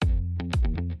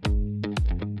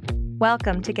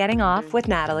Welcome to Getting Off with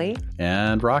Natalie,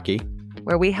 And Rocky.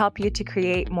 where we help you to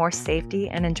create more safety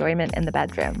and enjoyment in the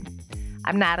bedroom.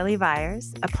 I'm Natalie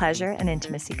Viers, a pleasure and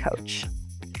intimacy coach.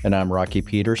 And I'm Rocky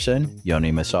Peterson,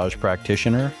 yoni massage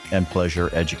practitioner and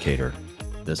pleasure educator.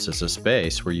 This is a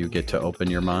space where you get to open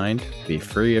your mind, be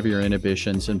free of your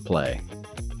inhibitions, and play.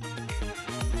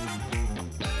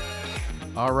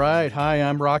 All right. Hi,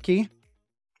 I'm Rocky.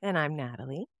 And I'm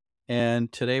Natalie.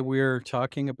 And today we're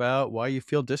talking about why you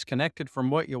feel disconnected from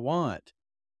what you want.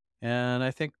 And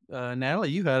I think, Natalie,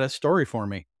 you had a story for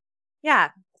me. Yeah.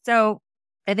 So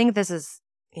I think this is,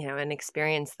 an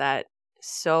experience that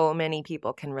so many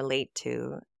people can relate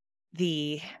to.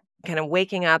 The kind of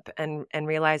waking up and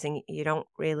realizing you don't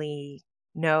really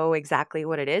know exactly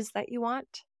what it is that you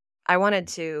want. I wanted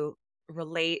to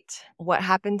relate what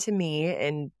happened to me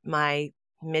in my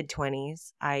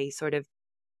mid-20s. I sort of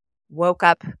woke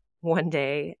up one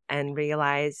day and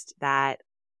realized that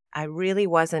I really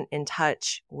wasn't in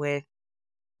touch with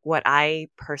what I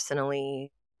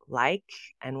personally like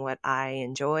and what I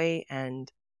enjoy.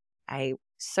 And I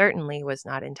certainly was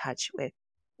not in touch with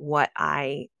what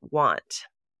I want.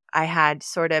 I had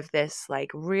sort of this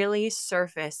really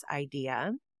surface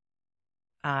idea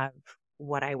of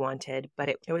what I wanted, but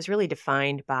it was really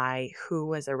defined by who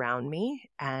was around me,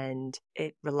 and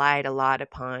it relied a lot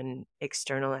upon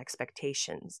external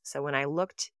expectations. So when I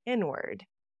looked inward,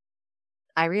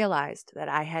 I realized that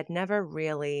I had never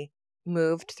really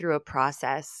moved through a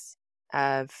process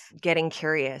of getting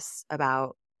curious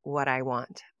about what I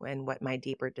want and what my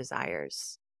deeper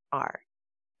desires are.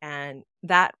 And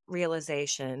that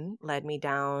realization led me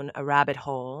down a rabbit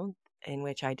hole in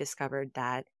which I discovered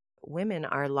that women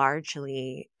are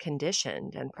largely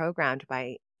conditioned and programmed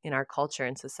in our culture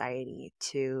and society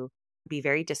to be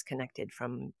very disconnected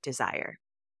from desire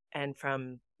and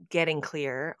from getting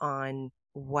clear on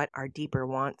what our deeper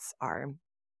wants are.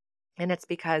 And it's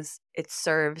because it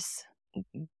serves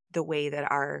the way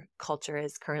that our culture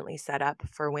is currently set up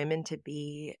for women to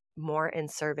be more in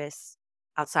service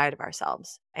outside of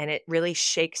ourselves. And it really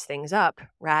shakes things up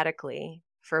radically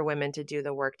for women to do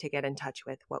the work to get in touch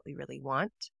with what we really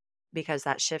want, because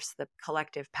that shifts the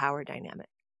collective power dynamic.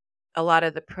 A lot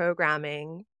of the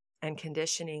programming and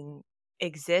conditioning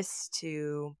exists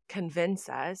to convince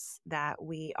us that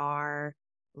we are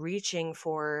reaching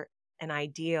for an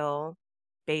ideal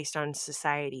based on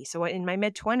society. So in my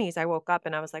mid-20s, I woke up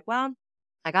and I was like, well,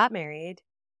 I got married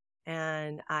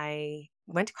and I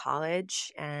went to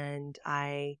college and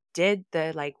I did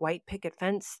the white picket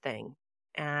fence thing,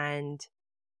 and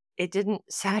it didn't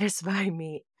satisfy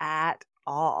me at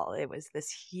all. It was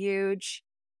this huge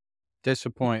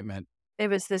Disappointment.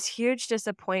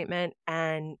 disappointment,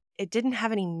 and it didn't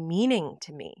have any meaning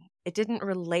to me. It didn't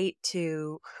relate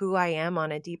to who I am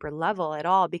on a deeper level at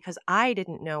all, because I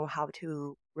didn't know how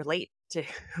to relate to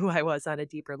who I was on a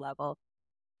deeper level.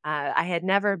 I had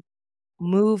never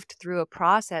moved through a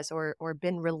process or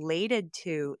been related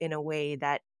to in a way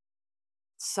that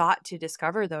sought to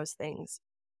discover those things.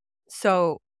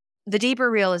 So the deeper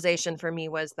realization for me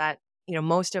was that,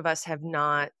 most of us have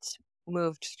not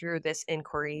moved through this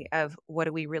inquiry of what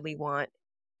do we really want.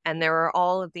 And there are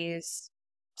all of these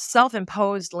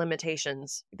self-imposed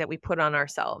limitations that we put on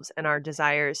ourselves and our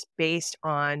desires based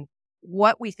on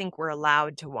what we think we're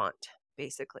allowed to want,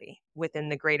 basically, within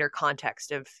the greater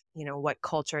context of, what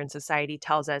culture and society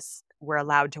tells us we're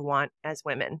allowed to want as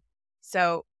women.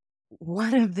 So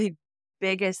one of the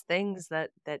biggest things that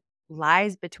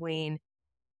lies between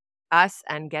us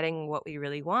and getting what we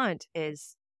really want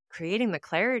is creating the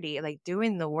clarity,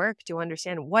 doing the work to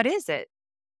understand what is it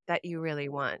that you really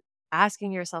want,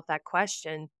 asking yourself that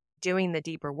question, doing the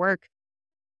deeper work.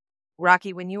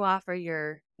 Rocky, when you offer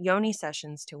your yoni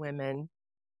sessions to women,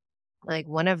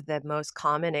 one of the most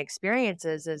common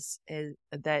experiences is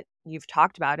that you've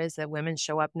talked about is that women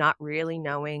show up not really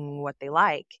knowing what they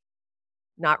like,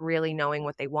 not really knowing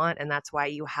what they want. And that's why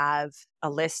you have a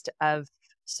list of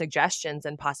suggestions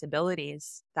and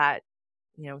possibilities that,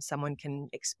 someone can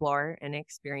explore and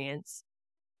experience.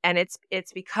 And it's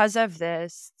because of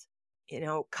this,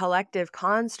 collective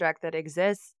construct that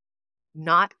exists,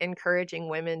 not encouraging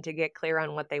women to get clear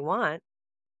on what they want,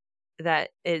 that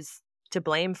is to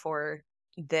blame for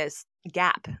this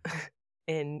gap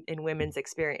in women's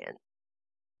experience.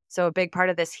 So a big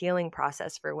part of this healing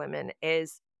process for women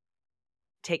is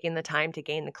taking the time to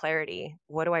gain the clarity.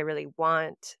 What do I really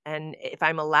want? And if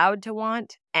I'm allowed to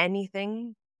want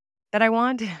anything that I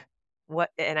want,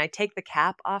 and I take the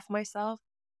cap off myself,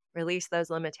 release those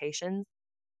limitations,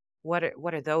 what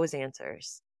are those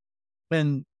answers?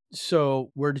 And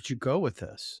so where did you go with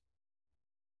this?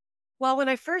 Well, when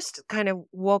I first kind of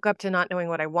woke up to not knowing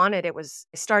what I wanted, it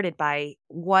started by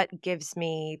what gives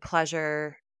me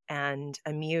pleasure and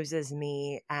amuses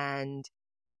me and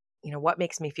what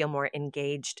makes me feel more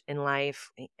engaged in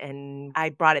life. And I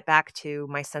brought it back to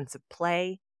my sense of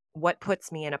play. What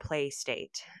puts me in a play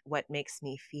state? What makes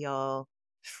me feel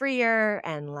freer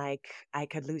and like I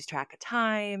could lose track of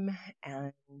time?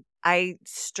 And I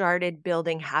started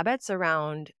building habits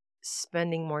around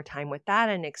spending more time with that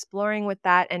and exploring with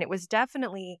that. And it was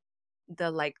definitely the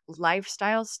like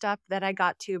lifestyle stuff that I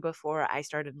got to before I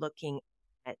started looking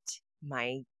at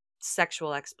my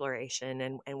sexual exploration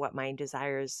and what my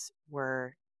desires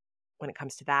were when it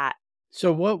comes to that.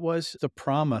 So, what was the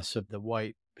promise of the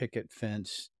white picket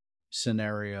fence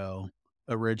scenario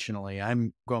originally?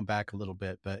 I'm going back a little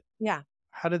bit, but Yeah.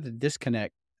 how did the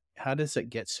disconnect? How does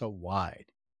it get so wide?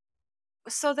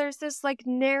 So there's this like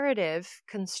narrative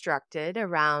constructed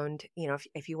around,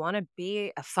 if you want to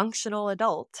be a functional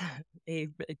adult, a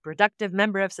productive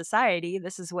member of society,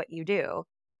 this is what you do.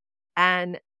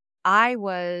 And I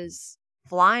was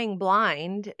flying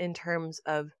blind in terms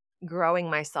of growing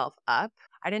myself up.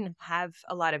 I didn't have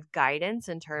a lot of guidance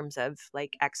in terms of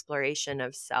like exploration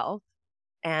of self.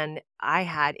 And I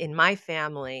had in my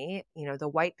family, the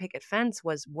white picket fence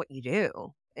was what you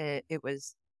do. It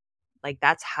was like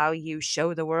that's how you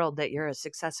show the world that you're a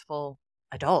successful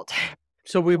adult.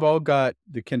 So, we've all got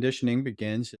the conditioning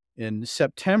begins in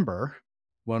September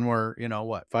when we're,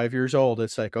 5 years old.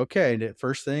 It's like, okay, the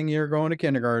first thing you're going to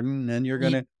kindergarten, and then you're Ye-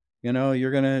 going to,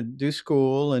 you're going to do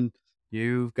school and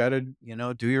you've got to,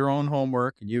 do your own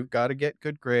homework and you've got to get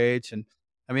good grades. And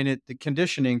I mean, the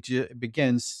conditioning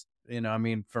begins,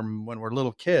 from when we're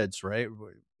little kids, right?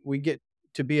 We get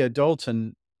to be adults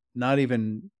and not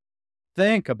even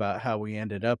think about how we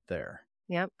ended up there.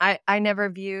 Yep. I never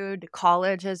viewed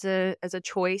college as a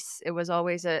choice. It was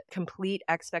always a complete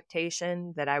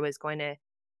expectation that I was going to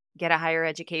get a higher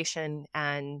education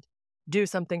and do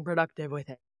something productive with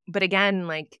it. But again,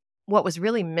 like what was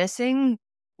really missing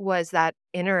was that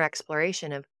inner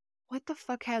exploration of what the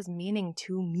fuck has meaning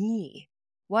to me?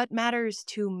 What matters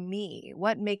to me?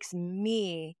 What makes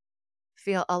me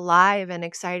feel alive and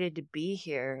excited to be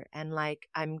here and like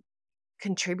I'm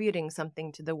contributing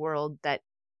something to the world that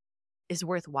is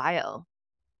worthwhile.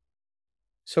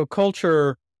 So,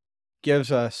 culture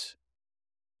gives us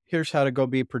here's how to go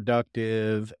be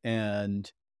productive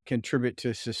and contribute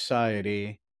to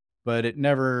society, but it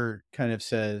never kind of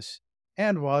says,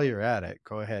 and while you're at it,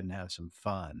 go ahead and have some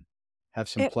fun, have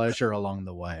some It pleasure along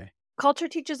the way. Culture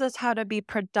teaches us how to be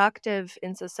productive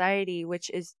in society, which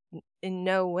is in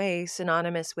no way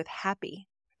synonymous with happy.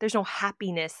 There's no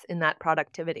happiness in that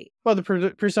productivity. Well,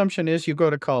 the presumption is you go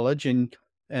to college and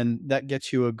that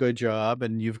gets you a good job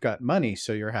and you've got money,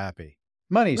 so you're happy.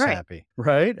 Money's Right. happy,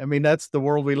 right? I mean, that's the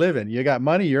world we live in. You got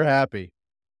money, you're happy.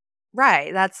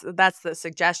 Right. That's the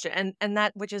suggestion. And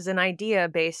that which is an idea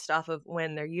based off of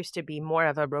when there used to be more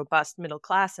of a robust middle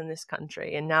class in this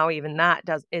country. And now even that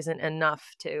isn't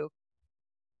enough to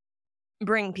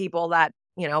bring people that,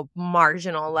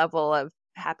 marginal level of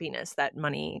happiness that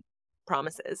money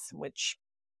promises, which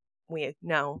we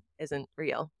know isn't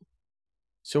real.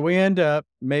 So we end up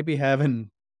maybe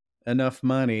having enough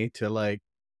money to like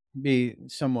be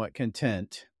somewhat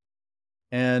content.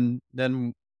 And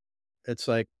then it's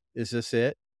like, is this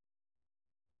it?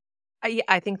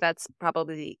 I think that's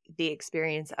probably the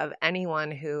experience of anyone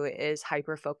who is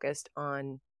hyper focused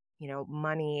on,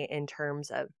 money in terms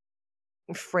of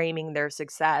framing their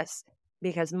success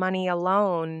because money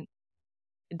alone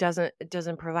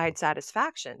doesn't provide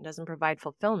satisfaction, doesn't provide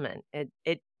fulfillment.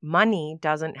 It money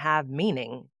doesn't have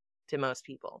meaning to most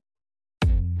people.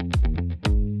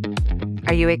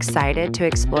 Are you excited to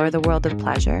explore the world of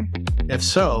pleasure? If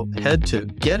so, head to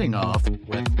gettingoff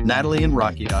with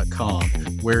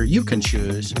natalieandrocky.com where you can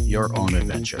choose your own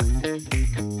adventure.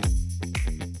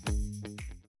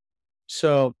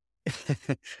 So,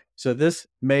 so this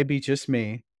may be just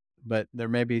me, but there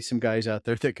may be some guys out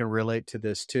there that can relate to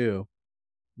this too.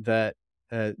 That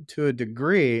to a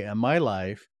degree in my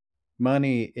life,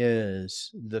 money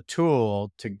is the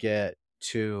tool to get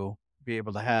to be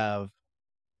able to have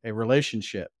a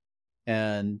relationship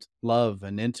and love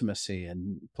and intimacy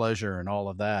and pleasure and all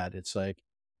of that. It's like,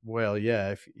 well,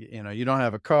 yeah, if you don't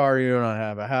have a car, you don't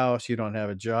have a house, you don't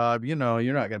have a job, you're not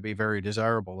going to be very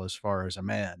desirable as far as a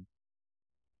man.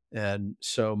 And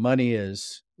so money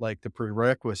is like the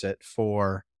prerequisite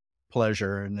for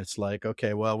pleasure. And it's like,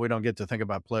 okay, well, we don't get to think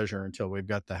about pleasure until we've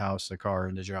got the house, the car,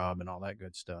 and the job and all that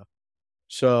good stuff.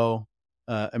 So,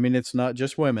 I mean, it's not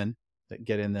just women that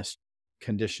get in this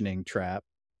conditioning trap,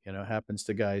 happens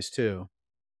to guys too.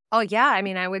 Oh yeah, I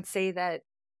mean, I would say that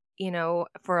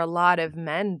for a lot of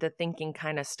men, the thinking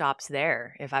kind of stops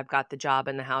there. If I've got the job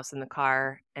and the house and the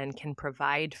car and can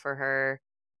provide for her,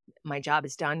 my job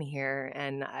is done here,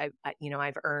 and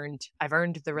I've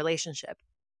earned the relationship.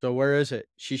 So where is it?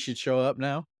 She should show up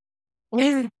now?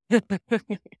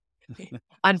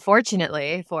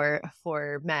 Unfortunately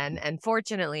for men, and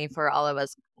fortunately for all of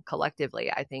us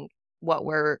collectively, I think what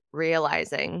we're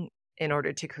realizing in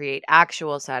order to create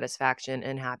actual satisfaction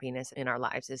and happiness in our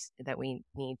lives is that we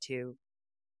need to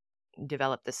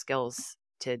develop the skills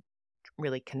to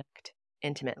really connect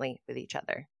intimately with each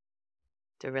other,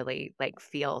 to really like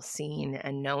feel seen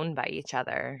and known by each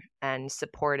other and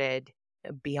supported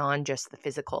beyond just the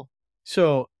physical.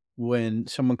 So when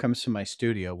someone comes to my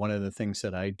studio, one of the things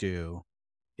that I do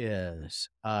is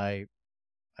I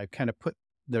kind of put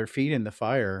their feet in the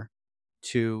fire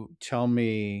to tell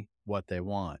me what they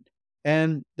want.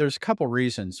 And there's a couple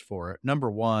reasons for it.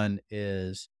 Number one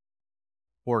is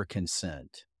for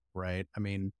consent, right? I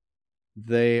mean,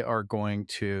 they are going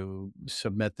to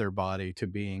submit their body to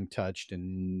being touched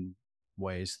in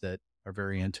ways that are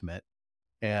very intimate.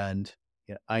 And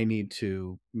I need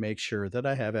to make sure that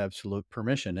I have absolute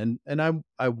permission. And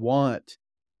I want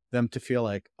them to feel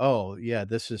like, oh yeah,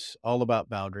 this is all about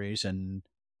boundaries and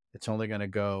it's only going to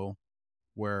go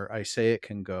where I say it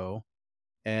can go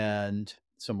and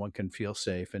someone can feel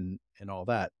safe and all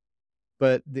that.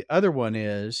 But the other one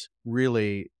is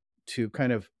really to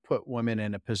kind of put women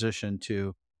in a position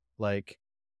to like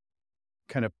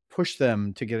kind of push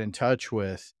them to get in touch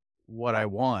with what I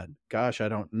want. Gosh, I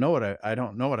don't know what I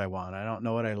want. I don't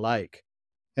know what I like.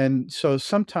 And so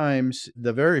sometimes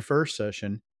the very first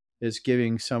session is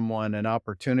giving someone an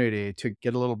opportunity to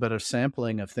get a little bit of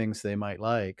sampling of things they might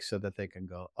like so that they can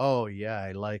go, "Oh yeah,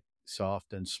 I like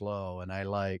soft and slow and I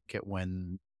like it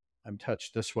when I'm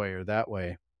touched this way or that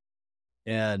way."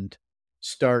 And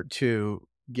start to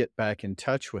get back in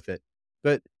touch with it.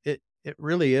 But it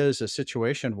really is a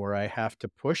situation where I have to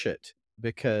push it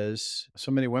because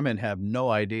so many women have no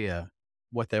idea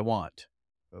what they want,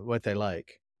 what they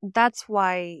like. That's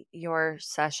why your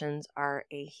sessions are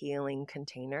a healing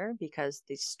container, because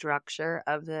the structure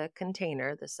of the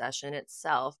container, the session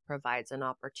itself, provides an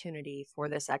opportunity for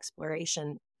this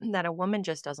exploration that a woman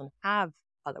just doesn't have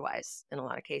otherwise in a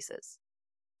lot of cases.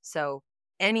 So,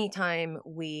 anytime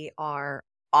we are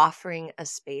offering a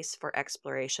space for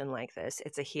exploration like this,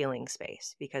 it's a healing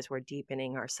space because we're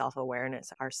deepening our self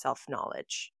awareness, our self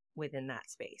knowledge within that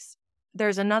space.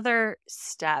 There's another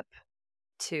step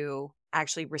to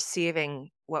actually receiving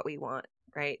what we want,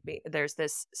 right? There's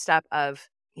this step of,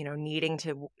 needing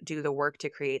to do the work to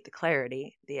create the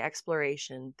clarity, the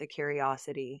exploration, the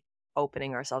curiosity,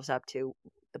 opening ourselves up to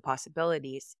the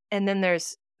possibilities. And then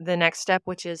there's the next step,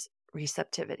 which is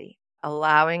receptivity,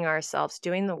 allowing ourselves,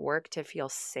 doing the work to feel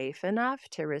safe enough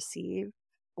to receive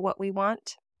what we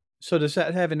want. So does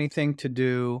that have anything to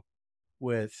do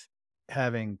with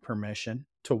having permission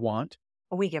to want?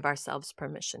 We give ourselves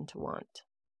permission to want.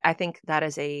 I think that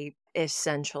is a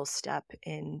essential step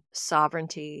in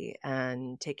sovereignty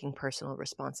and taking personal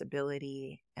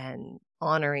responsibility and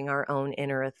honoring our own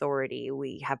inner authority.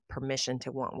 We have permission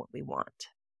to want what we want.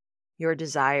 Your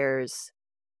desires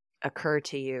occur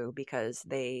to you because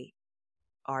they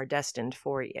are destined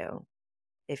for you.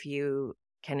 If you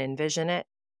can envision it,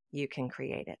 you can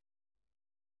create it.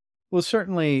 Well,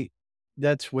 certainly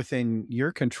that's within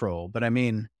your control, but I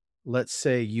mean, let's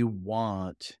say you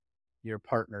want your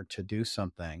partner to do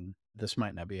something. This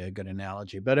might not be a good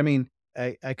analogy, but I mean,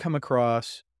 I come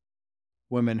across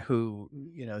women who,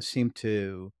 seem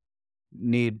to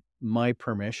need my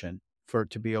permission for it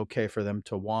to be okay for them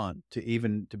to want, to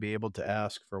even to be able to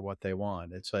ask for what they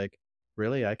want. It's like,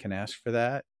 really? I can ask for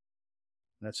that?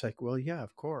 And it's like, well, yeah,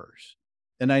 of course.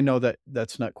 And I know that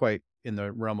that's not quite in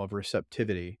the realm of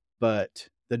receptivity, but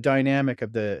the dynamic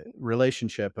of the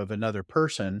relationship of another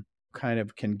person kind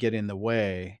of can get in the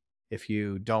way if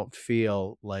you don't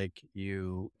feel like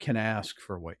you can ask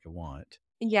for what you want.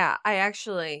 Yeah, I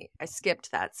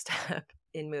skipped that step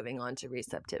in moving on to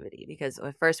receptivity because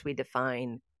at first we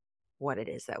define what it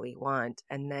is that we want,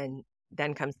 and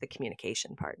then comes the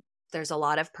communication part. There's a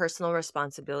lot of personal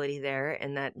responsibility there,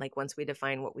 and that like once we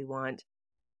define what we want,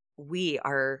 we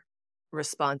are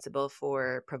responsible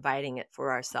for providing it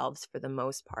for ourselves for the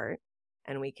most part,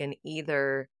 and we can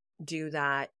either do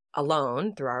that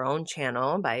alone through our own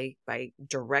channel by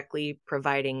directly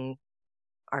providing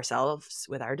ourselves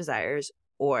with our desires,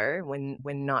 or when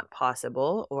not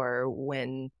possible or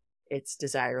when it's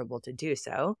desirable to do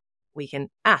so, we can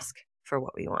ask for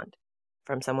what we want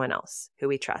from someone else who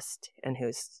we trust and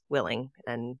who's willing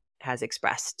and has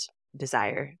expressed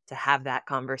desire to have that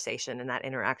conversation and that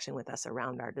interaction with us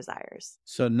around our desires.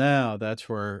 So now that's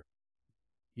where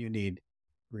you need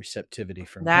receptivity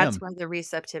from That's him. where the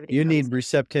receptivity You comes need in.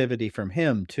 receptivity from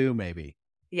him too, maybe.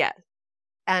 Yeah.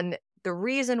 And the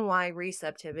reason why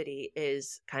receptivity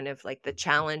is kind of like the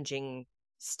challenging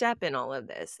step in all of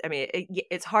this. I mean,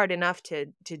 it's hard enough to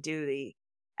do the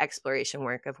exploration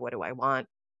work of what do I want.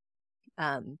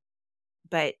 Um,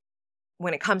 but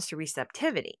when it comes to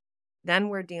receptivity, then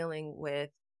we're dealing with,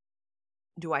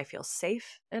 do I feel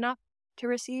safe enough to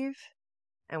receive?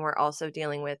 And we're also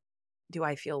dealing with, do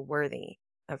I feel worthy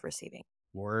of receiving?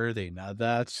 Worthy. Now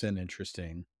that's an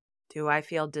interesting. Do I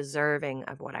feel deserving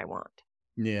of what I want?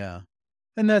 Yeah.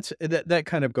 And that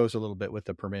kind of goes a little bit with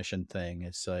the permission thing.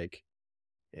 It's like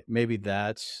maybe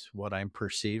that's what I'm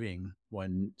perceiving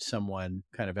when someone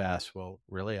kind of asks, well,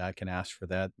 really, I can ask for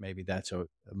that. Maybe that's a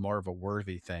more of a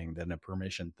worthy thing than a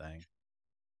permission thing.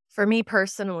 For me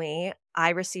personally, I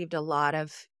received a lot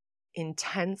of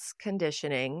intense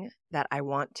conditioning that I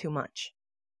want too much,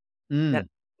 that Mm,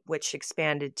 which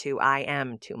expanded to I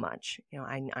am too much.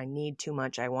 I need too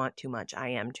much, I want too much, I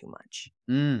am too much.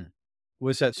 mm.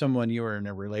 Was that someone you were in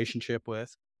a relationship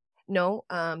with? No,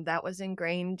 that was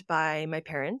ingrained by my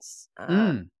parents.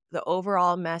 Mm, The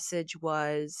overall message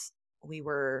was we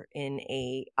were in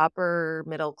a upper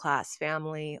middle class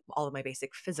family. All of my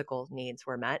basic physical needs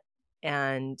were met.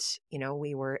 And,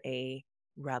 we were a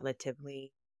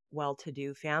relatively well to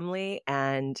do family.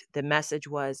 And the message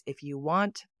was if you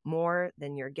want more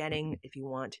than you're getting, if you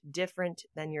want different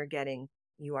than you're getting,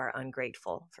 you are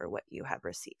ungrateful for what you have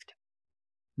received.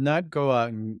 not go out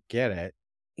and get it.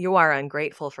 You are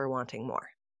ungrateful for wanting more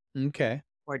Okay.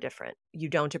 or different. You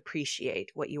don't appreciate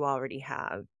what you already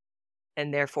have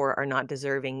and therefore are not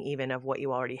deserving even of what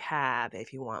you already have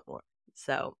if you want more.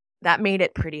 So that made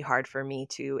it pretty hard for me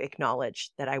to acknowledge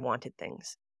that I wanted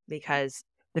things because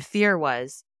the fear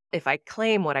was if I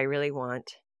claim what I really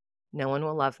want, no one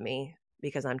will love me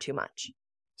because I'm too much.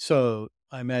 So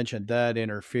I imagine that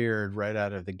interfered right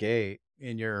out of the gate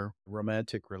in your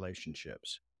romantic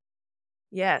relationships.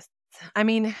 Yes. I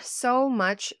mean, so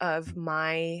much of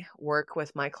my work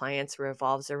with my clients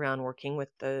revolves around working with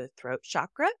the throat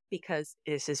chakra because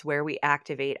this is where we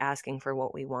activate asking for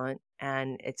what we want.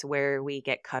 And it's where we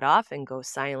get cut off and go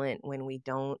silent when we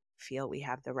don't feel we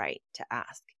have the right to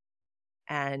ask.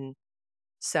 And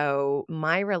so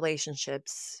my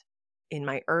relationships in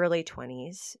my early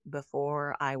 20s,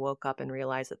 before I woke up and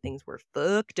realized that things were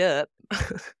fucked up,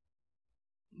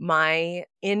 my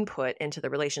input into the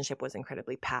relationship was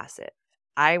incredibly passive.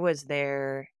 I was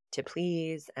there to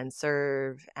please and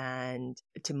serve and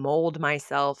to mold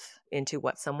myself into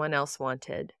what someone else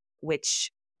wanted,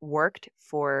 which worked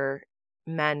for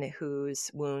men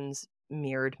whose wounds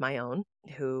mirrored my own,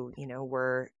 who,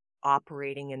 were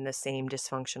operating in the same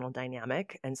dysfunctional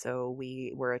dynamic. And so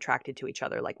we were attracted to each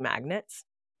other like magnets.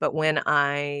 But when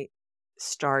I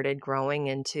started growing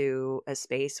into a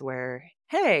space where,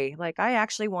 hey, like I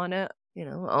actually want to,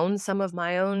 own some of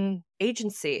my own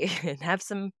agency and have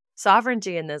some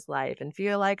sovereignty in this life and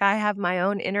feel like I have my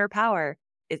own inner power.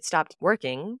 It stopped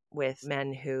working with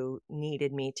men who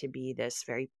needed me to be this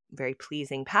very, very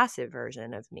pleasing passive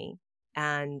version of me.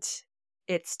 And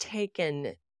it's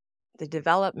taken the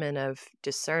development of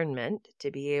discernment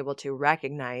to be able to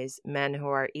recognize men who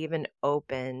are even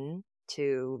open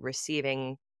to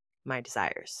receiving my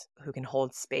desires, who can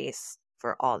hold space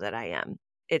for all that I am.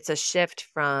 It's a shift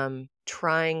from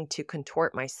trying to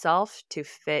contort myself to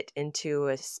fit into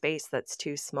a space that's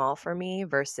too small for me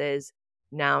versus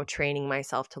now training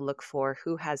myself to look for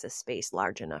who has a space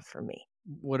large enough for me.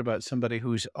 What about somebody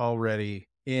who's already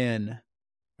in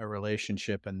a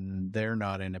relationship and they're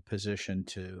not in a position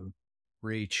to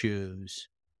re-choose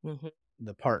Hmm.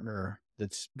 the partner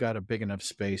that's got a big enough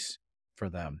space for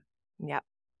them? Yep.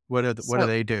 What do So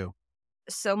they do?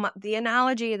 the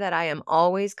analogy that I am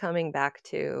always coming back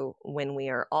to when we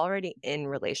are already in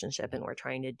relationship and we're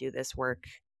trying to do this work,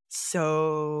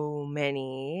 so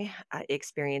many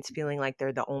experience feeling like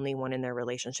they're the only one in their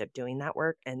relationship doing that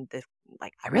work, and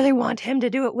like I really want him to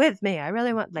do it with me. I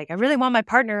really want my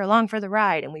partner along for the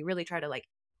ride, and we really try to like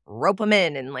rope them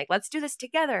in and like let's do this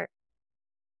together.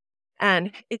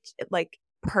 And it's like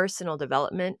personal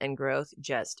development and growth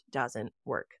just doesn't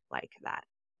work like that.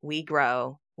 We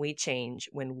grow, we change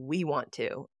when we want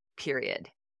to, period,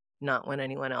 not when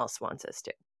anyone else wants us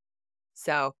to.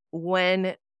 So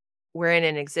when we're in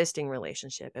an existing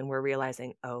relationship and we're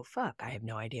realizing, oh fuck, I have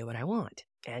no idea what I want.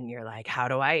 And you're like, how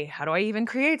do I even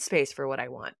create space for what I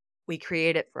want? We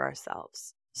create it for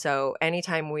ourselves. So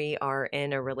anytime we are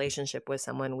in a relationship with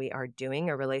someone, we are doing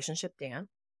a relationship dance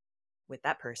with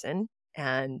that person.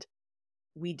 And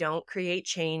We don't create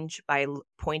change by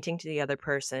pointing to the other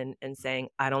person and saying,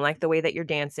 I don't like the way that you're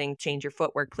dancing. Change your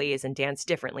footwork, please, and dance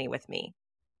differently with me.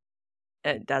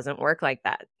 It doesn't work like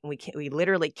that. We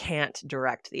literally can't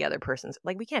direct the other person's,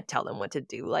 like, we can't tell them what to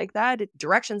do like that.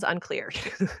 Direction's unclear.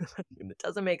 It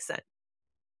doesn't make sense.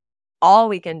 All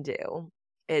we can do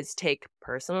is take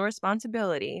personal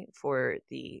responsibility for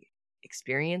the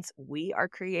experience we are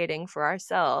creating for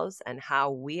ourselves and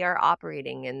how we are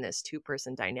operating in this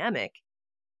two-person dynamic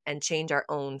and change our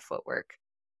own footwork,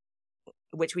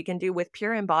 which we can do with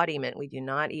pure embodiment. We do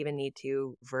not even need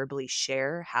to verbally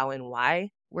share how and why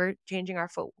we're changing our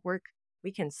footwork.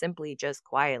 We can simply just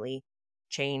quietly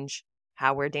change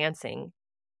how we're dancing,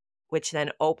 which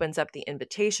then opens up the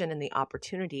invitation and the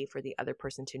opportunity for the other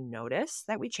person to notice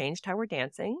that we changed how we're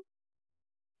dancing.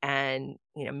 And,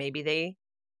 maybe they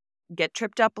get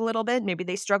tripped up a little bit. Maybe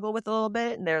they struggle with a little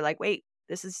bit and they're like, wait,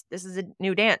 this is a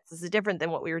new dance. This is different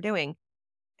than what we were doing.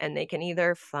 And they can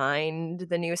either find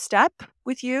the new step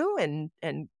with you and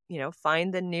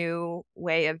find the new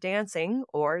way of dancing,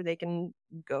 or they can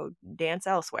go dance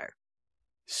elsewhere.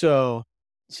 So,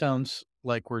 sounds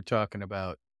like we're talking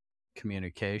about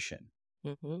communication.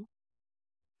 hmm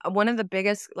One of the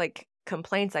biggest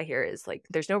complaints I hear is like,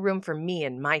 there's no room for me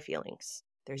and my feelings.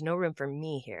 There's no room for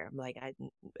me here. I'm like,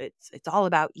 it's all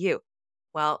about you.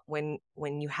 Well, when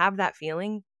you have that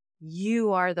feeling,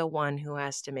 you are the one who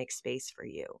has to make space for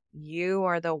you. You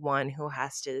are the one who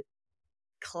has to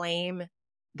claim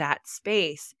that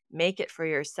space, make it for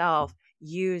yourself,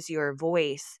 use your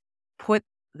voice, put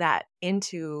that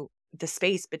into the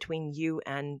space between you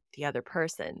and the other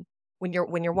person. When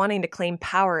you're wanting to claim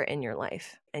power in your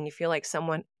life and you feel like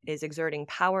someone is exerting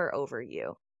power over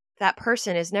you, that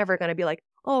person is never going to be like,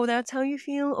 "Oh, that's how you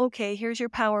feel? Okay, here's your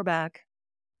power back."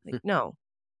 Like, no.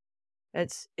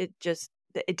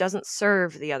 It doesn't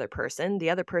serve the other person. The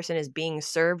other person is being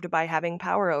served by having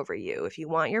power over you. If you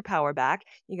want your power back,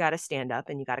 you got to stand up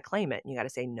and you got to claim it. And you got to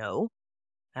say, "No,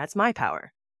 that's my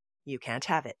power. You can't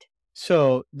have it."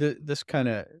 So, this kind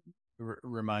of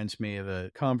reminds me of a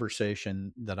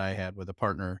conversation that I had with a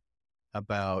partner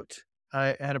about.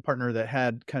 I had a partner that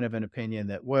had kind of an opinion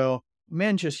that, well,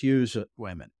 men just use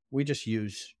women. We just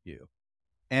use you.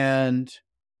 And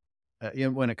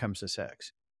when it comes to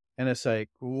sex. And it's like,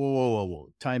 whoa, whoa, whoa, whoa,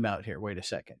 time out here. Wait a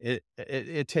second.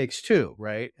 It takes two,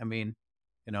 right? I mean,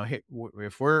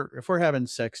 if we're having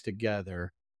sex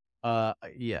together,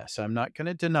 yes, I'm not going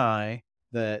to deny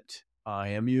that I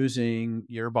am using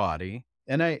your body,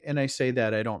 and I say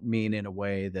that I don't mean in a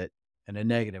way that in a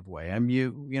negative way.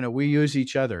 We use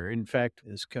each other. In fact,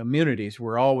 as communities,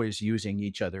 we're always using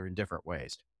each other in different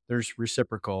ways. There's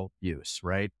reciprocal use,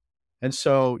 right? And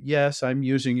so, yes, I'm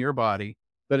using your body,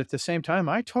 but at the same time,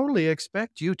 I totally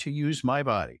expect you to use my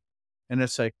body. And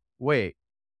it's like, wait,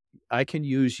 I can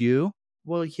use you?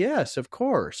 Well, yes, of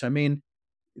course. I mean,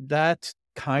 that's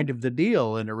kind of the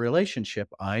deal in a relationship.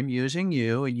 I'm using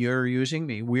you and you're using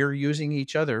me. We're using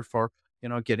each other for,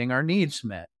 getting our needs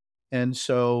met. And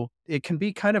so it can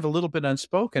be kind of a little bit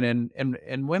unspoken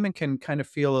and women can kind of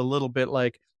feel a little bit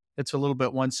like it's a little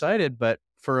bit one-sided, but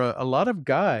for a lot of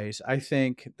guys, I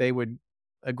think they would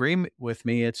agree with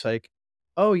me. It's like,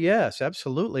 "Oh yes,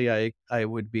 absolutely. I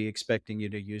would be expecting you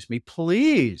to use me.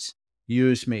 Please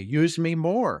use me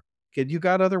more. Kid, you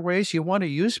got other ways you want to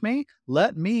use me?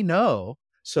 Let me know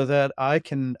so that I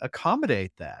can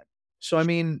accommodate that." So, I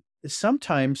mean,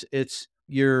 sometimes it's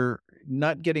you're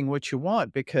not getting what you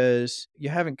want because you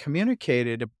haven't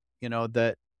communicated,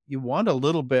 that you want a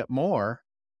little bit more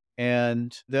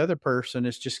and the other person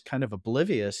is just kind of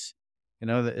oblivious.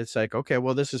 That it's like, okay,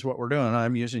 well, this is what we're doing.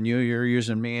 I'm using you, you're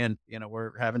using me, and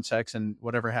we're having sex, and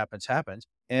whatever happens, happens.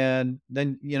 And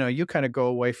then you kind of go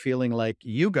away feeling like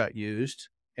you got used,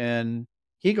 and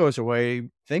he goes away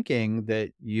thinking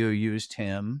that you used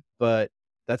him, but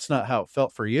that's not how it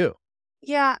felt for you.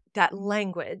 Yeah, that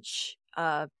language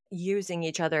of using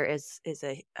each other is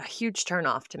a huge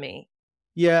turnoff to me.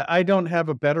 Yeah, I don't have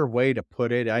a better way to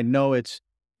put it. I know it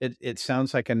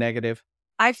sounds like a negative.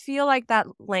 I feel like that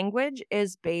language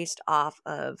is based off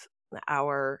of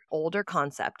our older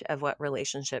concept of what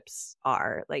relationships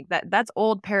are. Like that's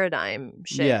old paradigm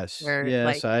shit Yes, where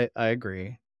yes, I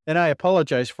agree, and I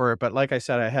apologize for it, but like I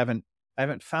said, I haven't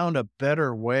found a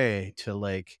better way to,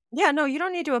 like. yeah, no, you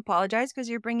don't need to apologize because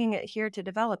you're bringing it here to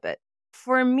develop it.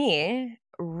 For me,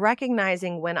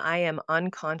 recognizing when I am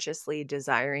unconsciously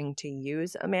desiring to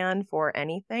use a man for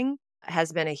anything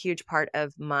has been a huge part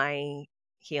of my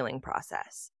healing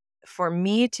process. For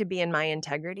me to be in my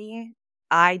integrity,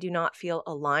 I do not feel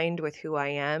aligned with who I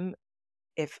am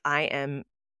if I am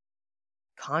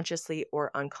consciously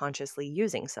or unconsciously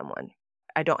using someone.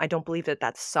 I don't believe that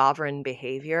that's sovereign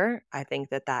behavior. I think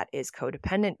that that is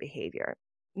codependent behavior.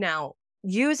 Now,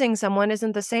 using someone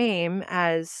isn't the same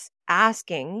as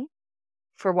asking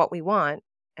for what we want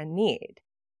and need.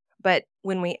 But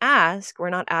when we ask, we're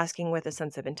not asking with a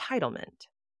sense of entitlement.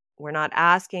 We're not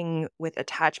asking with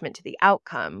attachment to the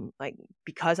outcome, like,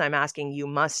 because I'm asking, you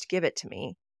must give it to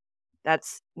me.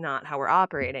 That's not how we're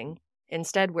operating.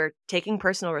 Instead, we're taking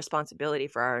personal responsibility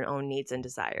for our own needs and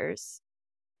desires.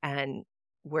 And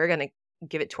we're going to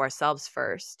give it to ourselves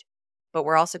first. But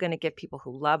we're also going to give people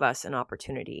who love us an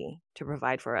opportunity to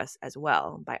provide for us as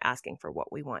well by asking for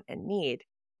what we want and need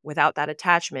without that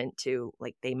attachment to,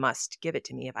 like, they must give it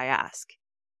to me if I ask.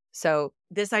 So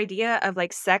this idea of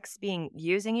like sex being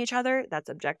using each other, that's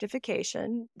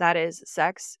objectification. That is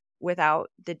sex without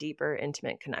the deeper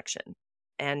intimate connection.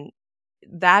 And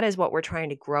that is what we're trying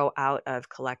to grow out of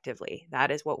collectively.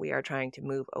 That is what we are trying to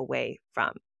move away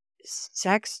from.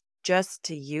 Sex just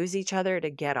to use each other to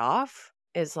get off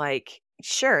is like,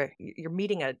 sure, you're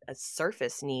meeting a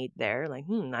surface need there. Like,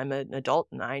 I'm an adult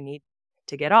and I need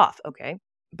to get off. Okay.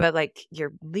 But like,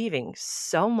 you're leaving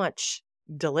so much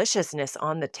deliciousness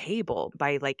on the table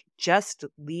by like just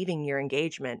leaving your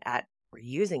engagement at we're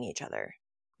using each other.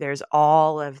 There's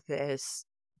all of this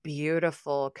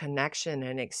beautiful connection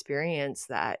and experience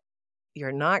that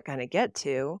you're not going to get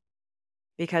to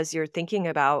because you're thinking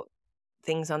about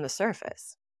things on the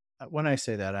surface. When I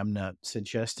say that, I'm not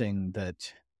suggesting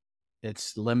that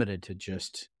it's limited to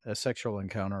just a sexual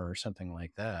encounter or something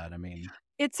like that. I mean,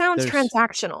 It sounds there's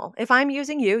transactional. If I'm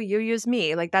using you, you use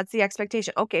me. Like that's the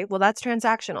expectation. Okay, well that's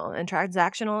transactional, and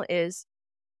transactional is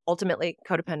ultimately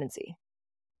codependency.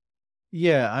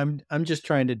 yeah, I'm just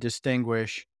trying to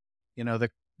distinguish,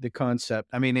 the concept.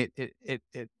 I mean,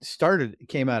 it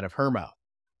came out of her mouth.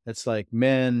 It's like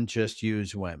men just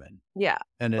use women. Yeah.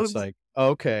 And it's Ex- like,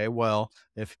 okay, well,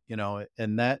 if,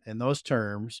 in those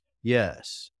terms,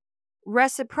 yes.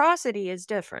 Reciprocity is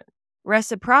different.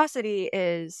 Reciprocity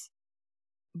is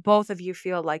both of you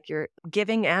feel like you're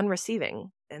giving and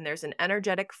receiving, and there's an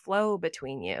energetic flow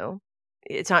between you.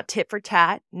 It's not tit for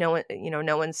tat. No one,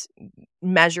 no one's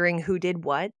measuring who did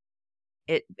what.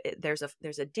 There's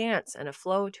a dance and a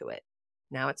flow to it.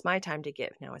 Now it's my time to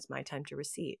give. Now it's my time to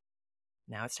receive.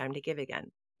 Now it's time to give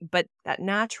again. But that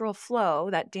natural flow,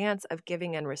 that dance of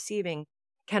giving and receiving,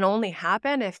 can only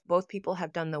happen if both people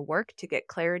have done the work to get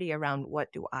clarity around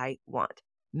what do I want.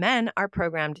 Men are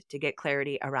programmed to get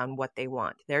clarity around what they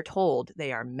want. They're told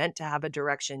they are meant to have a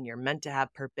direction, you're meant to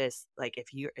have purpose. Like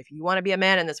if you want to be a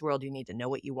man in this world, you need to know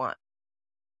what you want.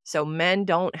 So men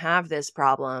don't have this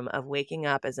problem of waking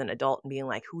up as an adult and being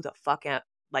like, who the fuck am,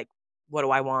 like, what do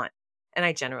I want? And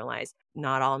I generalize,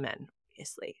 not all men,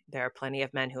 obviously. There are plenty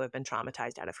of men who have been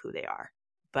traumatized out of who they are.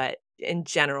 But in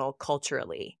general,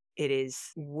 culturally, it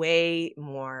is way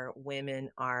more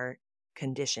women are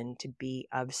conditioned to be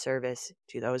of service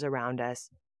to those around us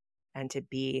and to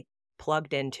be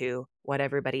plugged into what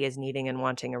everybody is needing and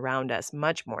wanting around us,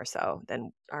 much more so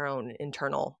than our own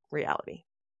internal reality.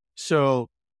 So,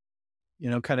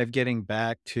 kind of getting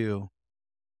back to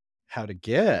how to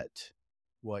get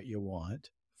what you want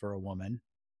for a woman,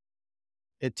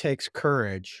 it takes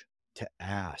courage to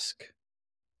ask.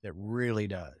 It really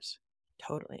does.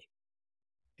 Totally.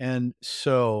 And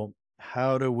so,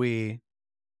 how do we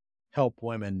help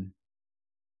women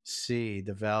see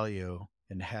the value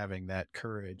in having that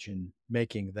courage and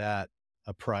making that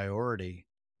a priority?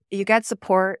 You get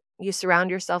support. You surround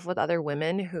yourself with other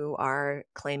women who are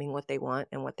claiming what they want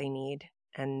and what they need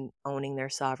and owning their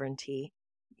sovereignty.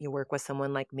 You work with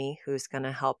someone like me who's going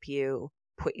to help you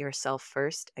put yourself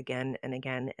first again and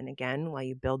again and again while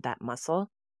you build that muscle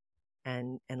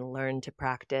and learn to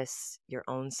practice your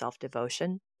own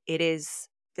self-devotion. It is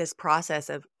this process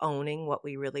of owning what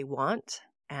we really want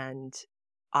and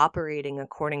operating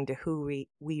according to who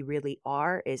we really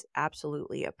are is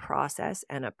absolutely a process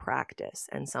and a practice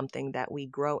and something that we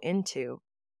grow into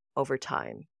over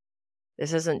time.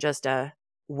 This isn't just a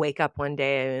wake up one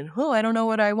day and, oh, I don't know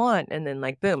what I want. And then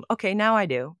like, boom, okay, now I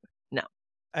do. No.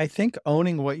 I think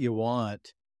owning what you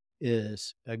want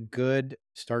is a good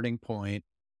starting point,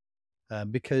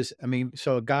 because, I mean,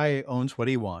 so a guy owns what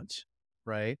he wants,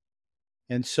 right?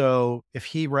 And so if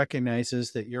he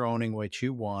recognizes that you're owning what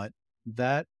you want,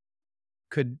 that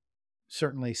could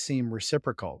certainly seem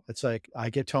reciprocal. It's like, I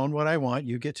get to own what I want,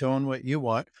 you get to own what you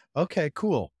want. Okay,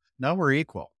 cool. Now we're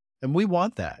equal. And we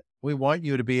want that. We want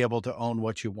you to be able to own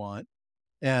what you want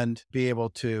and be able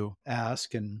to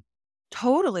ask and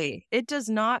Totally. It does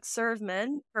not serve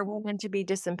men for women to be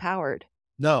disempowered.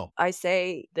 no. I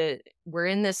say that we're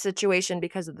in this situation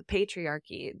because of the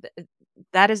patriarchy.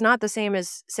 that is not the same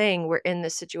as saying we're in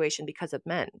this situation because of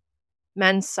men.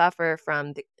 Men suffer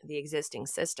from the existing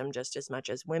system just as much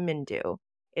as women do.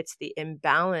 It's the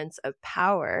imbalance of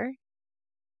power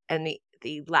and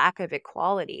the lack of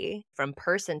equality from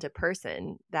person to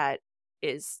person that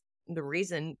is the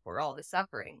reason for all the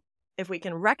suffering. If we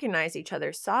can recognize each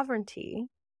other's sovereignty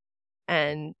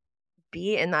and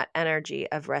be in that energy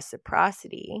of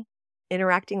reciprocity,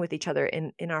 interacting with each other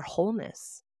in our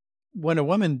wholeness. When a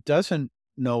woman doesn't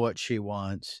know what she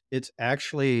wants, it's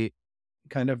actually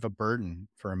kind of a burden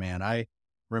for a man. I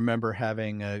remember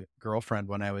having a girlfriend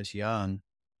when I was young,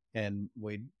 and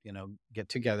we'd, get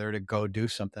together to go do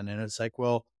something. And it's like,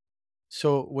 well,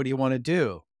 so what do you want to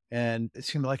do? And it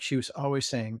seemed like she was always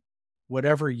saying,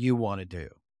 whatever you want to do.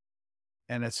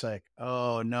 And it's like,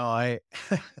 oh no,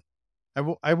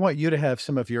 I want you to have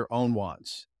some of your own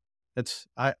wants.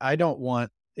 I don't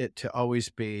want it to always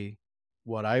be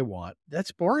what I want.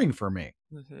 That's boring for me.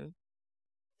 Mm-hmm.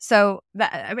 So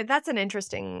that's an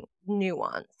interesting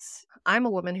nuance. I'm a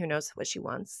woman who knows what she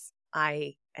wants.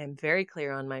 I am very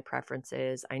clear on my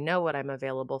preferences. I know what I'm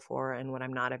available for and what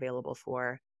I'm not available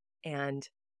for. And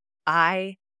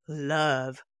I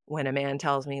love when a man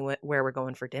tells me where we're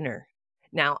going for dinner.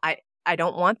 Now, I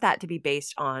don't want that to be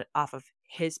based on off of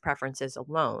his preferences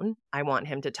alone. I want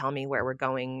him to tell me where we're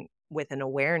going with an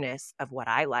awareness of what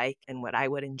I like and what I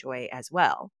would enjoy as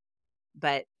well.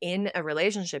 But in a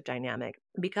relationship dynamic,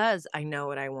 because I know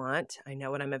what I want, I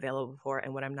know what I'm available for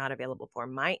and what I'm not available for,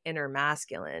 my inner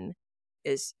masculine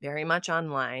is very much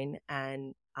online,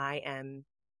 and I am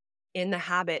in the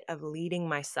habit of leading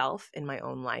myself in my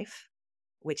own life,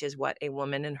 which is what a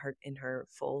woman in her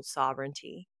full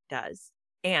sovereignty does.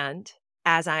 And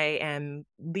as I am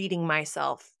leading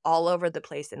myself all over the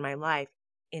place in my life,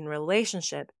 in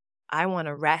relationship, I want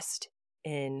to rest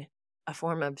in a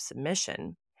form of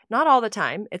submission. Not all the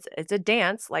time. It's a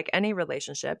dance like any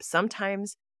relationship.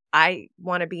 Sometimes I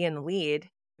want to be in the lead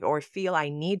or feel I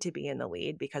need to be in the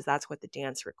lead because that's what the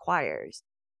dance requires.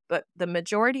 But the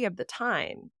majority of the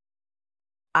time,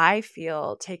 I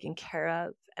feel taken care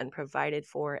of and provided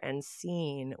for and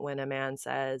seen when a man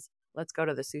says, let's go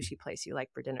to the sushi place you like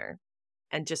for dinner,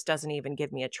 and just doesn't even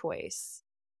give me a choice.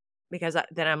 Because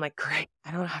then I'm like, great,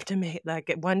 I don't have to make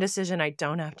like one decision I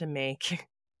don't have to make.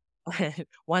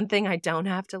 One thing I don't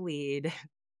have to lead.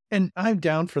 And I'm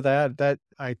down for that. That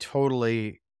I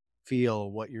totally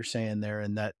feel what you're saying there,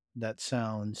 and that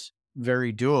sounds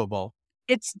very doable.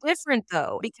 It's different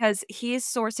though, because he is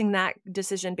sourcing that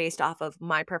decision based off of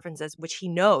my preferences, which he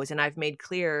knows and I've made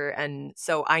clear. And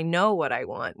so I know what I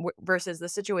want versus the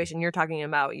situation you're talking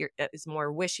about is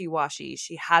more wishy-washy.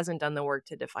 She hasn't done the work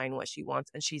to define what she wants,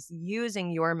 and she's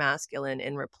using your masculine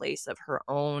in replace of her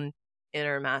own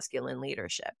inner masculine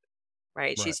leadership,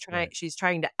 right? Right, right. She's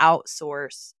trying to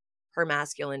outsource her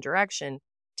masculine direction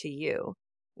to you,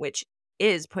 which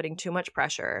is putting too much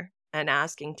pressure and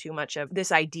asking too much of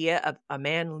this idea of a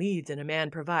man leads and a man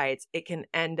provides. It can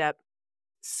end up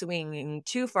swinging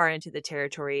too far into the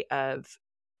territory of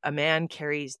a man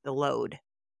carries the load,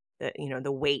 the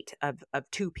weight of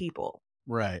two people.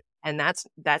 Right. And that's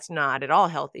not at all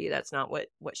healthy. That's not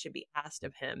what should be asked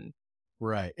of him.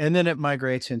 Right. And then it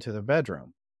migrates into the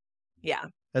bedroom. Yeah.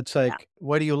 It's Yeah. like,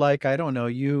 what do you like? I don't know.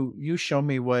 You show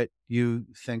me what you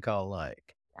think I'll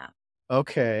like. Yeah.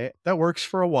 Okay. That works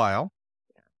for a while.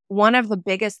 One of the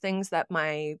biggest things that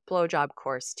my blowjob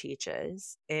course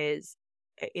teaches is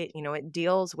it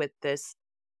deals with this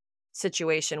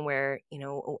situation where,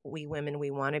 we women,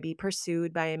 we want to be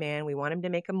pursued by a man. We want him to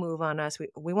make a move on us.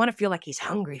 We want to feel like he's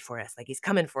hungry for us, like he's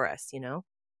coming for us. We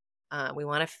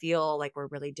want to feel like we're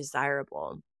really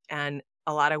desirable. And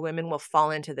a lot of women will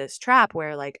fall into this trap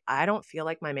where, like, I don't feel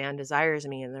like my man desires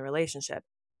me in the relationship.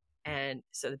 And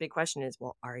so the big question is,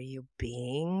 well, are you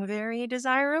being very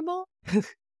desirable?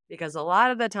 Because a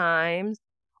lot of the times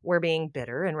we're being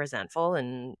bitter and resentful,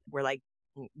 and we're like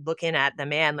looking at the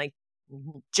man like,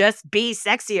 just be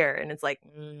sexier. And it's like,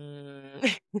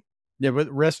 Yeah, with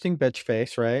resting bitch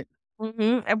face, right?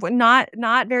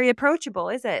 not very approachable,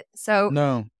 is it?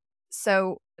 No.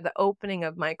 So the opening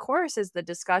of my course is the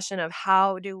discussion of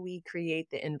how do we create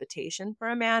the invitation for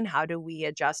a man? How do we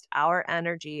adjust our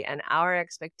energy and our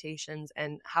expectations?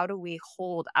 And how do we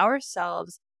hold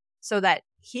ourselves so that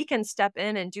he can step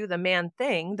in and do the man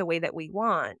thing the way that we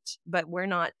want, but we're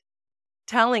not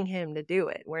telling him to do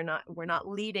it. We're not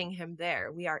leading him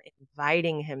there. We are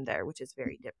inviting him there, which is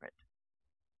very different.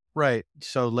 Right.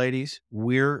 So, ladies,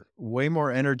 we're way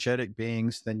more energetic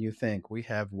beings than you think. We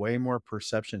have way more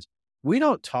perceptions. We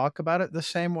don't talk about it the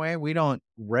same way. We don't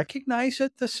recognize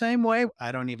it the same way.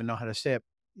 I don't even know how to say it.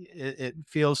 It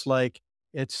feels like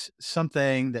It's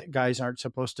something that guys aren't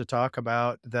supposed to talk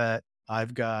about, that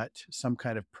I've got some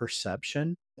kind of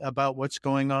perception about what's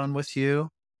going on with you,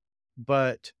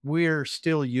 but we're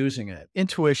still using it.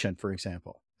 Intuition, for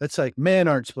example. It's like men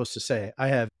aren't supposed to say, I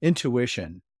have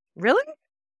intuition. Really?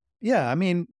 Yeah, I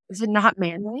mean, Is it not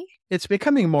manly? it's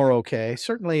becoming more okay,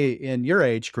 certainly in your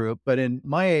age group, but in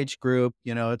my age group,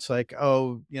 it's like,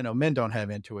 oh, men don't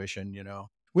have intuition,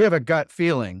 we have a gut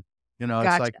feeling, it's like,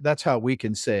 Gotcha. that's how we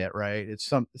can say it, right?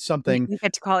 It's You something you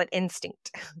get to call it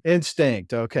instinct.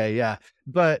 instinct. Okay. Yeah.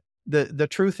 But the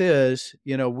truth is,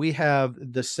 we have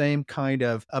the same kind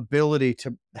of ability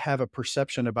to have a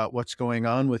perception about what's going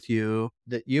on with you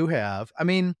that you have. I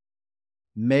mean,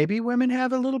 maybe women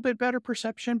have a little bit better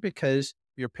perception because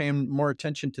you're paying more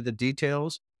attention to the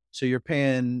details. So you're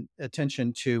paying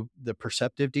attention to the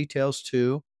perceptive details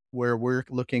too, where we're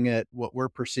looking at what we're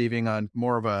perceiving on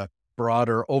more of a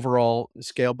broader overall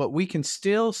scale. But we can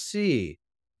still see,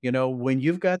 when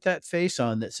you've got that face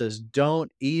on that says,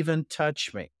 don't even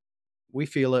touch me. We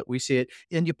feel it, we see it,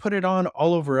 and you put it on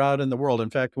all over out in the world. In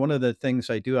fact, one of the things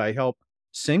I do, I help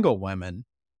single women.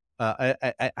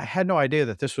 I had no idea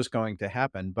that this was going to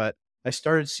happen, but I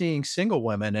started seeing single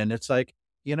women, and it's like,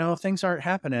 things aren't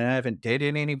happening. I haven't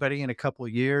dated anybody in a couple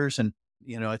of years, and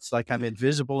it's like I'm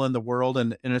invisible in the world,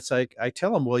 and it's like I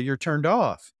tell them, well, you're turned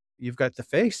off. You've got the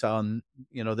face on,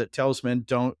 that tells men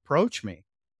don't approach me,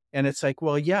 and it's like,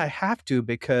 well, yeah, I have to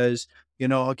because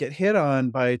I'll get hit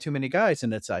on by too many guys,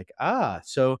 and it's like,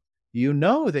 so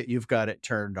that you've got it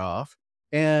turned off,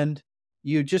 and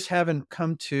you just haven't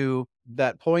come to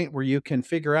that point where you can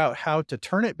figure out how to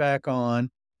turn it back on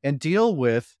and deal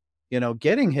with,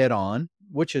 getting hit on,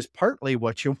 which is partly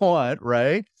what you want,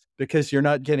 right? Because you're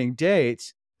not getting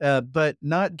dates, but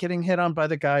not getting hit on by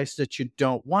the guys that you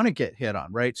don't want to get hit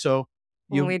on, right? So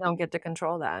you We don't get to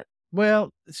control that.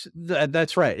 well,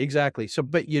 that's right, exactly. So,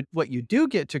 but what you do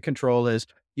get to control is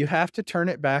you have to turn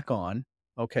it back on.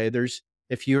 Okay,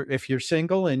 if you're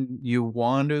single and you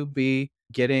want to be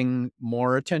getting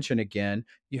more attention again,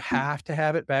 you have to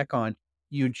have it back on.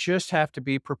 You just have to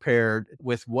be prepared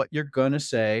with what you're going to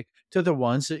say to the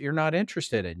ones that you're not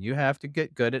interested in. You have to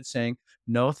get good at saying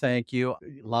no, thank you,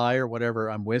 lie or whatever.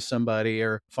 I'm with somebody,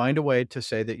 or find a way to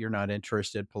say that you're not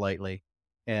interested politely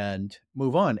and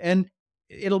move on. And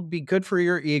it'll be good for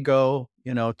your ego,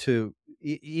 to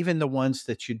even the ones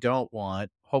that you don't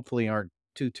want, hopefully aren't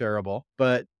too terrible.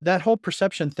 But that whole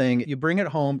perception thing, you bring it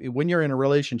home when you're in a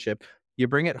relationship, you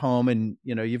bring it home and,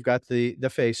 you've got the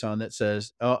face on that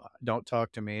says, "Oh, don't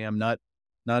talk to me. I'm not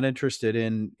interested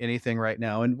in anything right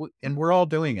now." And we're all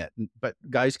doing it, but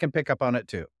guys can pick up on it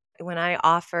too. When I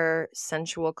offer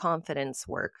sensual confidence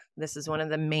work, this is one of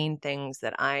the main things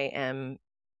that I am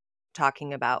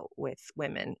talking about with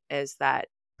women is that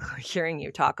hearing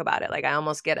you talk about it, like I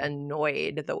almost get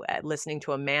annoyed listening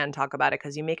to a man talk about it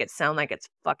because you make it sound like it's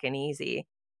fucking easy.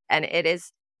 And it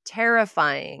is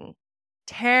terrifying,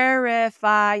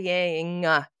 terrifying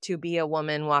to be a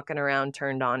woman walking around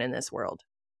turned on in this world.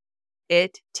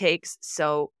 It takes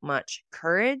so much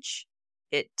courage.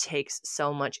 It takes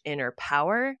so much inner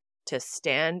power to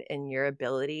stand in your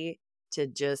ability to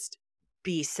just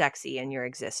be sexy in your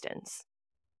existence,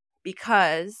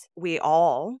 because we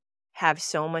all have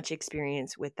so much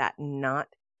experience with that not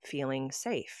feeling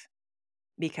safe,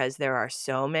 because there are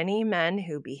so many men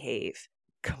who behave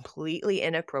completely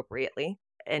inappropriately,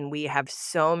 and we have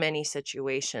so many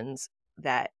situations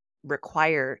that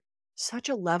require such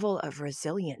a level of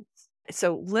resilience.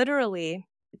 So literally,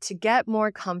 to get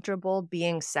more comfortable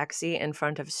being sexy in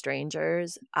front of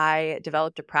strangers, I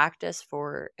developed a practice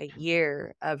for a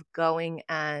year of going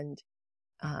and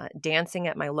dancing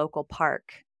at my local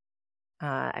park.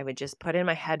 I would just put in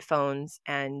my headphones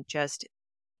and just,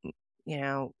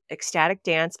 ecstatic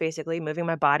dance, basically moving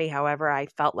my body however I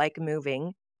felt like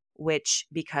moving, which,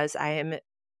 because I am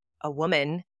a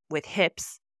woman with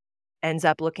hips, ends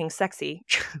up looking sexy,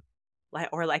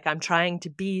 or like I'm trying to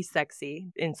be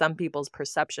sexy in some people's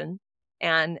perception.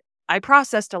 And I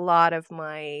processed a lot of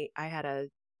I had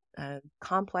a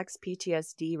complex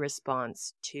PTSD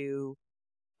response to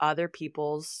other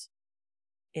people's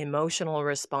emotional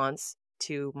response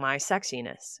to my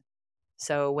sexiness.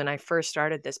 So when I first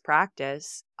started this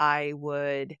practice, I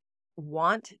would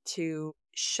want to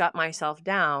shut myself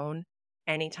down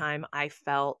anytime I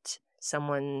felt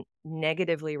someone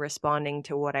negatively responding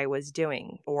to what I was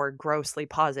doing, or grossly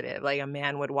positive. Like a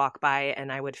man would walk by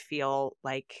and I would feel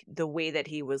like the way that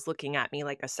he was looking at me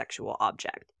like a sexual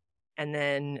object. And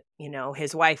then,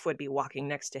 his wife would be walking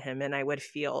next to him and I would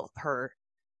feel her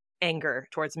anger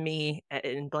towards me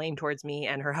and blame towards me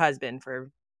and her husband for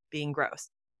being gross.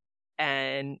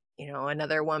 And,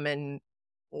 another woman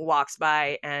walks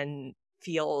by and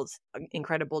feels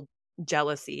incredible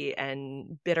jealousy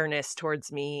and bitterness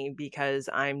towards me because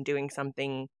I'm doing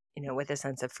something, with a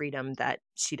sense of freedom that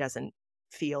she doesn't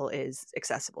feel is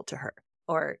accessible to her.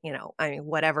 Or, I mean,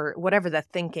 whatever the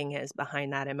thinking is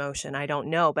behind that emotion, I don't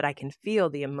know, but I can feel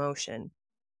the emotion.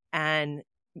 And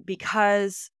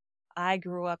because I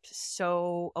grew up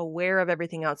so aware of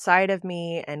everything outside of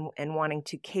me and wanting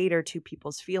to cater to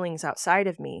people's feelings outside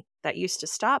of me, that used to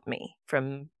stop me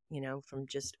from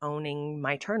just owning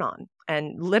my turn on.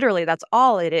 And literally that's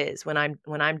all it is. When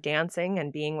I'm dancing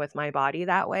and being with my body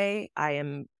that way, I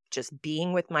am just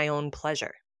being with my own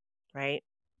pleasure, right?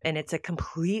 And it's a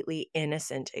completely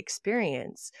innocent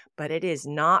experience, but it is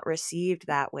not received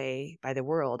that way by the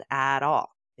world at all.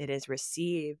 It is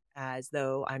received as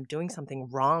though I'm doing something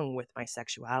wrong with my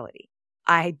sexuality.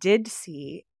 I did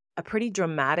see a pretty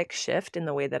dramatic shift in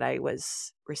the way that I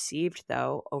was received,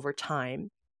 though, over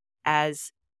time,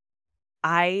 as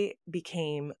I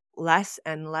became less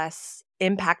and less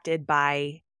impacted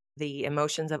by the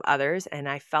emotions of others. And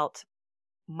I felt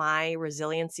my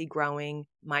resiliency growing,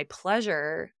 my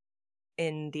pleasure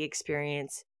in the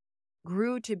experience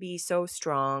grew to be so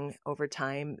strong over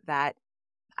time that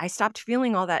I stopped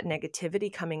feeling all that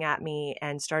negativity coming at me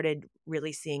and started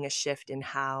really seeing a shift in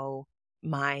how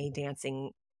my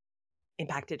dancing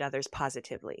impacted others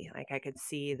positively. Like I could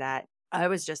see that I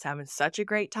was just having such a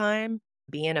great time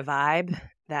being a vibe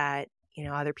that,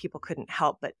 other people couldn't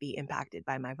help but be impacted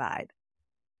by my vibe.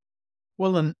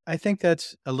 Well, and I think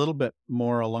that's a little bit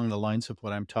more along the lines of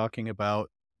what I'm talking about,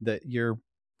 that you're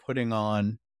putting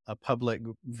on a public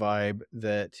vibe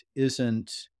that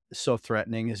isn't so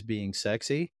threatening as being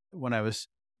sexy. When I was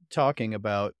talking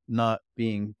about not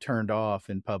being turned off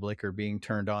in public or being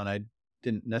turned on, I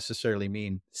didn't necessarily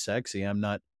mean sexy. I'm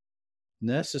not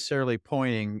necessarily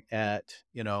pointing at,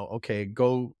 okay,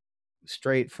 go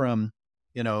straight from,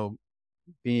 you know,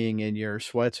 being in your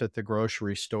sweats at the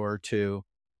grocery store to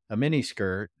a mini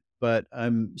skirt, but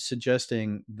I'm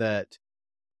suggesting that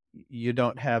you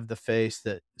don't have the face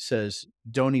that says,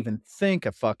 "Don't even think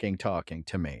of fucking talking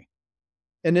to me."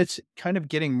 And it's kind of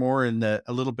getting more in the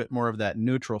a little bit more of that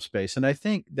neutral space, and I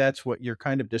think that's what you're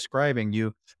kind of describing.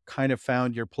 You kind of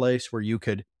found your place where you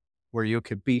could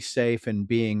be safe and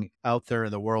being out there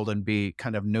in the world and be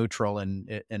kind of neutral, and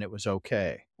it was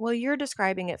okay. Well, you're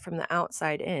describing it from the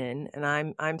outside in,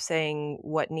 and I'm saying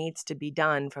what needs to be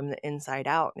done from the inside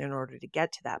out in order to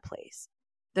get to that place.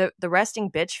 The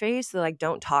resting bitch face, the like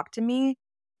don't talk to me,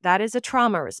 that is a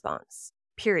trauma response.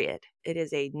 Period. It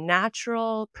is a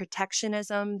natural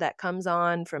protectionism that comes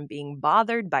on from being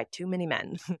bothered by too many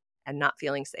men and not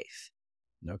feeling safe.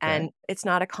 Okay. And it's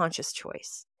not a conscious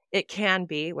choice. It can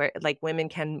be where like women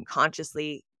can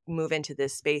consciously move into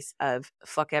this space of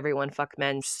fuck everyone, fuck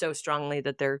men so strongly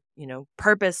that they're,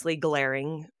 purposely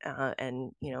glaring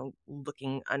and,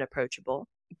 looking unapproachable.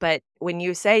 But when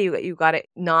you say you got to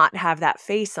not have that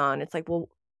face on, it's like, well,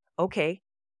 okay,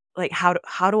 like how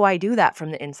do I do that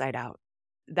from the inside out?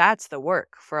 That's the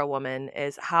work for a woman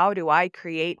is how do I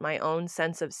create my own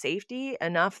sense of safety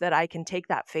enough that I can take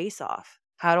that face off?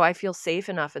 How do I feel safe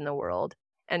enough in the world?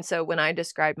 And so when I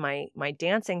described my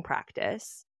dancing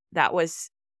practice, that was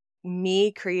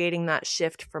me creating that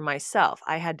shift for myself.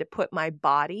 I had to put my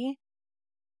body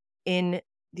in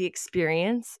the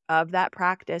experience of that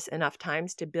practice enough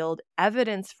times to build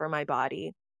evidence for my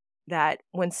body that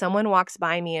when someone walks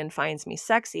by me and finds me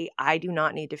sexy, I do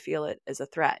not need to feel it as a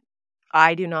threat.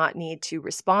 I do not need to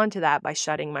respond to that by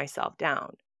shutting myself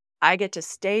down. I get to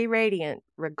stay radiant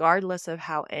regardless of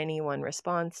how anyone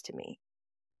responds to me.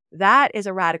 That is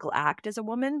a radical act as a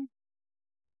woman,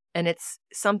 and it's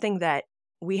something that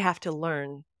we have to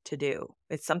learn to do.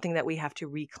 It's something that we have to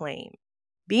reclaim.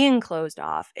 Being closed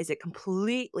off is a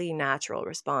completely natural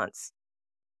response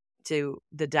to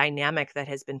the dynamic that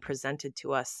has been presented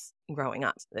to us growing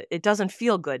up. It doesn't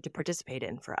feel good to participate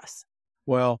in for us.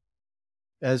 Well,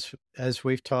 as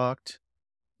we've talked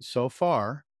so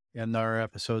far in our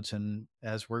episodes, and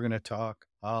as we're going to talk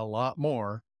a lot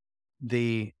more,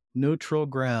 the neutral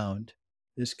ground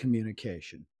is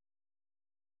communication.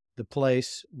 The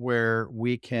place where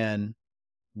we can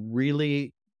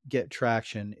really get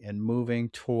traction in moving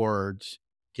towards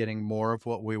getting more of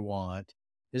what we want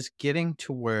is getting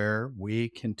to where we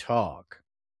can talk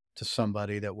to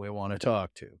somebody that we want to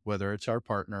talk to, whether it's our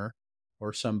partner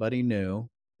or somebody new.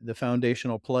 The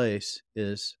foundational place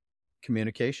is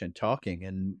communication, talking,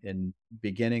 and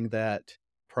beginning that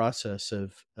process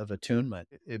of attunement.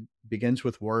 It begins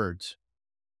with words.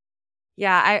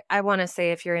 Yeah, I want to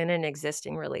say if you're in an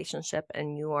existing relationship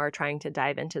and you are trying to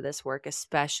dive into this work,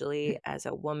 especially as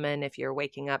a woman, if you're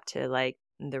waking up to like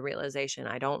the realization,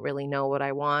 I don't really know what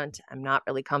I want. I'm not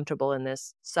really comfortable in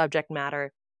this subject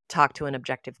matter. Talk to an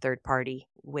objective third party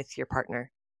with your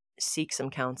partner. Seek some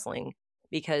counseling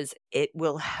because it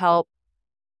will help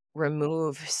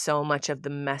remove so much of the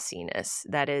messiness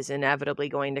that is inevitably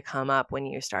going to come up when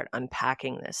you start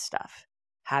unpacking this stuff.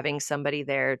 Having somebody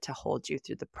there to hold you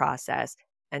through the process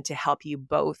and to help you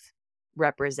both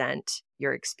represent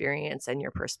your experience and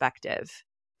your perspective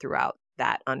throughout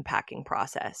that unpacking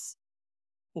process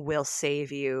will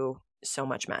save you so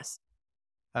much mess.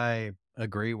 I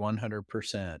agree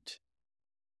 100%.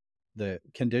 The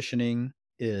conditioning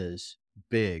is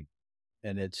big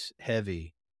and it's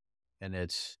heavy and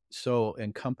it's so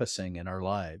encompassing in our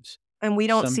lives. And we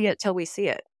don't Some see it till we see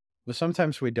it. But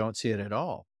sometimes we don't see it at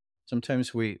all.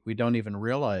 Sometimes we don't even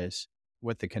realize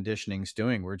what the conditioning's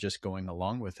doing. We're just going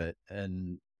along with it.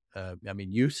 And I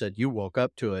mean, you said you woke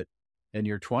up to it in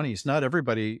your 20s. Not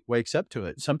everybody wakes up to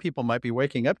it. Some people might be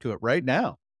waking up to it right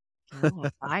now. Oh,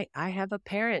 I have a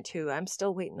parent who I'm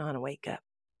still waiting on a wake up.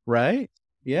 Right?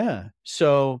 Yeah.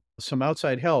 So some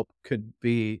outside help could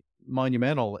be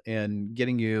monumental in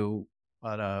getting you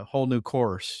on a whole new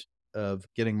course of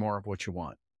getting more of what you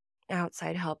want.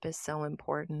 Outside help is so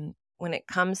important. When it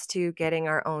comes to getting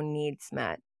our own needs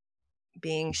met,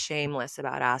 being shameless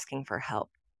about asking for help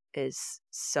is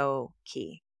so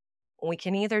key. We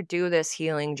can either do this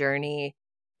healing journey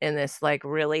in this like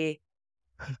really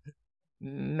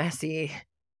messy,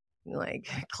 like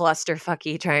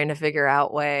clusterfucky trying to figure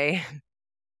out way,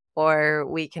 or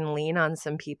we can lean on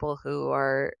some people who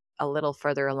are a little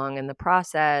further along in the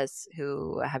process,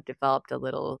 who have developed a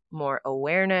little more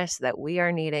awareness that we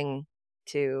are needing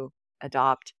to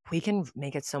adopt. We can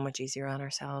make it so much easier on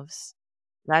ourselves.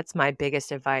 That's my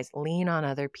biggest advice. Lean on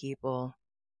other people.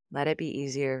 Let it be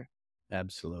easier.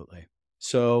 Absolutely.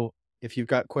 So if you've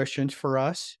got questions for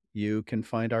us, you can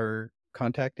find our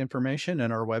contact information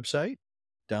and our website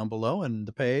down below in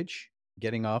the page,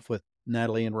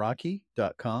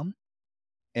 gettingoffwithnatalieandrocky.com.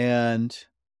 And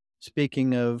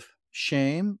speaking of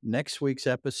shame, next week's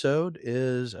episode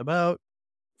is about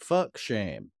fuck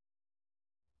shame.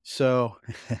 So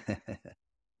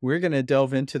we're going to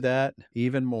delve into that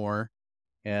even more.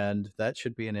 And that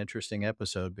should be an interesting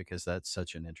episode because that's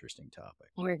such an interesting topic.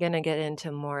 We're going to get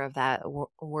into more of that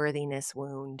worthiness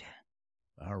wound.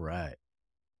 All right.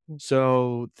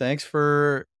 So thanks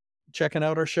for checking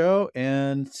out our show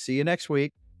and see you next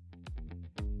week.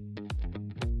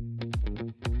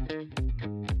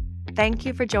 Thank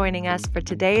you for joining us for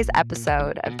today's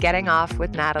episode of Getting Off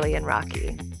with Natalie and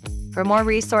Rocky. For more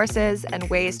resources and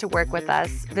ways to work with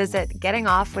us, visit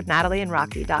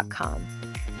gettingoffwithnatalieandrocky.com.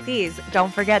 Please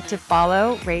don't forget to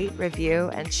follow, rate,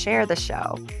 review, and share the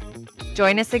show.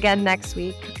 Join us again next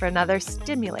week for another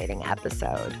stimulating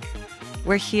episode.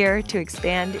 We're here to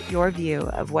expand your view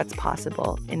of what's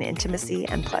possible in intimacy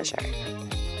and pleasure.